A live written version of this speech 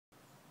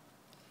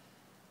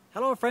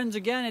Hello friends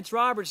again, it's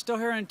Robert, still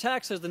here in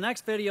Texas. The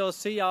next video you'll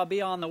see I'll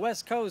be on the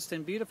West Coast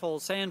in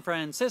beautiful San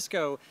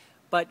Francisco.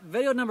 But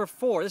video number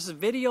 4, this is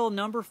video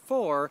number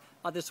 4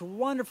 of this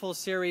wonderful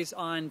series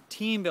on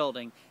team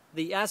building.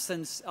 The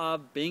essence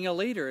of being a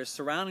leader is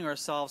surrounding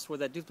ourselves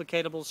with a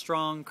duplicatable,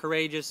 strong,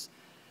 courageous,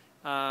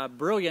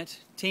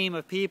 brilliant team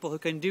of people who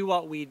can do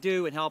what we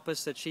do and help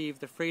us achieve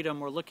the freedom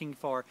we're looking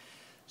for.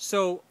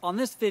 So on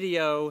this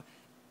video,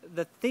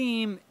 the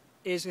theme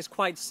is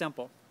quite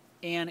simple.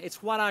 And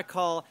it's what I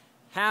call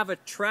have a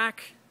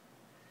track.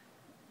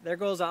 There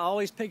goes, I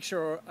always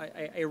picture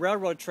a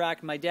railroad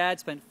track. My dad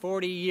spent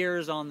 40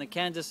 years on the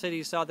Kansas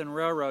City Southern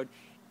Railroad,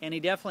 and he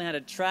definitely had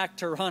a track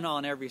to run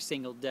on every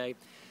single day.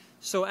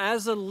 So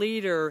as a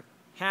leader,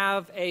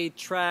 have a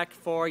track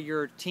for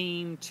your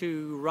team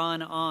to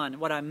run on.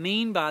 What I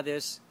mean by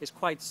this is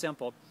quite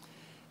simple.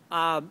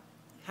 Have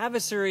a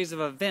series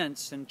of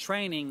events and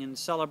training and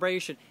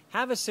celebration.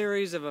 Have a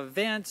series of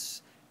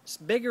events,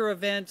 bigger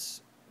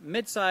events,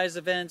 mid-size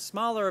events,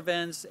 smaller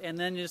events, and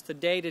then just the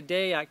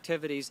day-to-day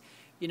activities.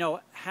 You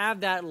know, have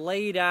that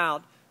laid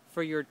out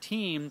for your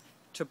team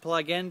to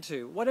plug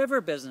into.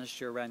 Whatever business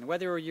you're in,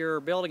 whether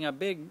you're building a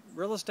big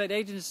real estate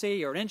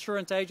agency or an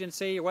insurance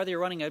agency, or whether you're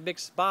running a big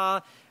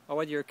spa, or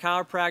whether you're a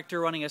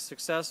chiropractor running a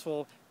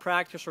successful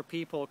practice where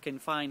people can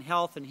find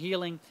health and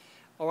healing,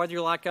 or whether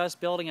you're like us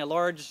building a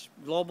large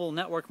global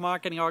network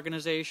marketing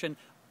organization,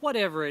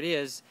 whatever it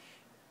is,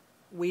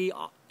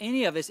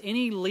 any of us,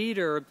 any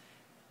leader,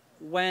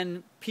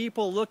 when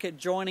people look at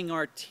joining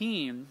our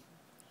team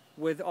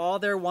with all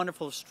their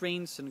wonderful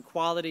strengths and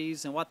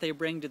qualities and what they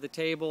bring to the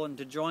table and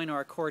to join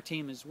our core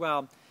team as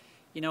well,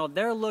 you know,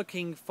 they're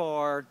looking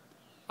for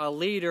a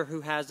leader who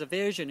has a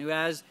vision, who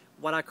has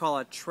what I call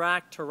a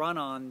track to run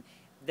on.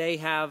 They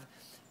have,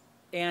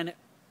 and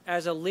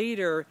as a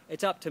leader,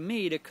 it's up to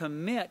me to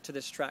commit to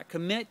this track,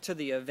 commit to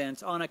the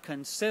events on a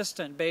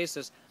consistent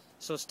basis.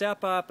 So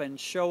step up and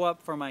show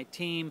up for my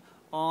team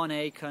on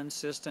a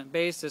consistent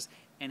basis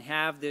and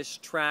have this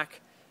track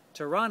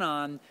to run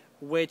on,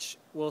 which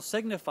will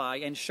signify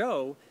and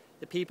show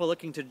the people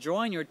looking to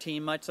join your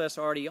team, much less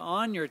already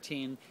on your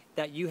team,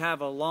 that you have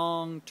a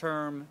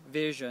long-term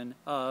vision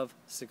of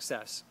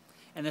success.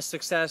 And the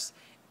success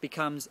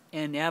becomes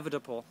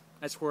inevitable.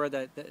 That's where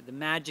the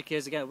magic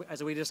is, again,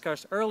 as we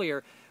discussed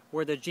earlier,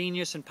 where the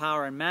genius and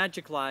power and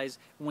magic lies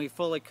when we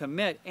fully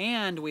commit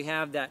and we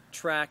have that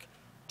track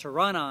to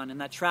run on, and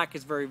that track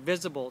is very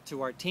visible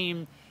to our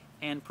team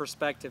and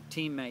prospective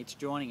teammates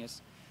joining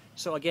us.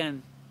 So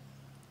again,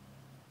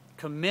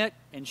 commit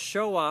and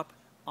show up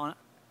on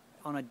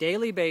a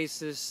daily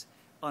basis,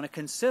 on a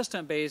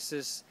consistent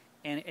basis,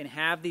 and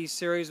have these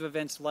series of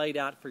events laid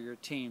out for your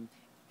team.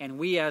 And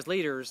we as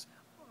leaders,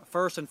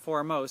 first and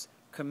foremost,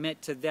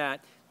 commit to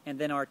that, and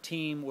then our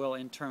team will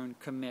in turn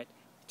commit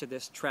to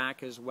this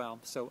track as well.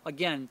 So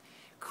again,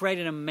 create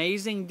an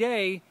amazing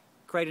day,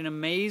 create an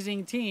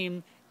amazing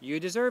team. You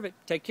deserve it.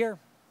 Take care.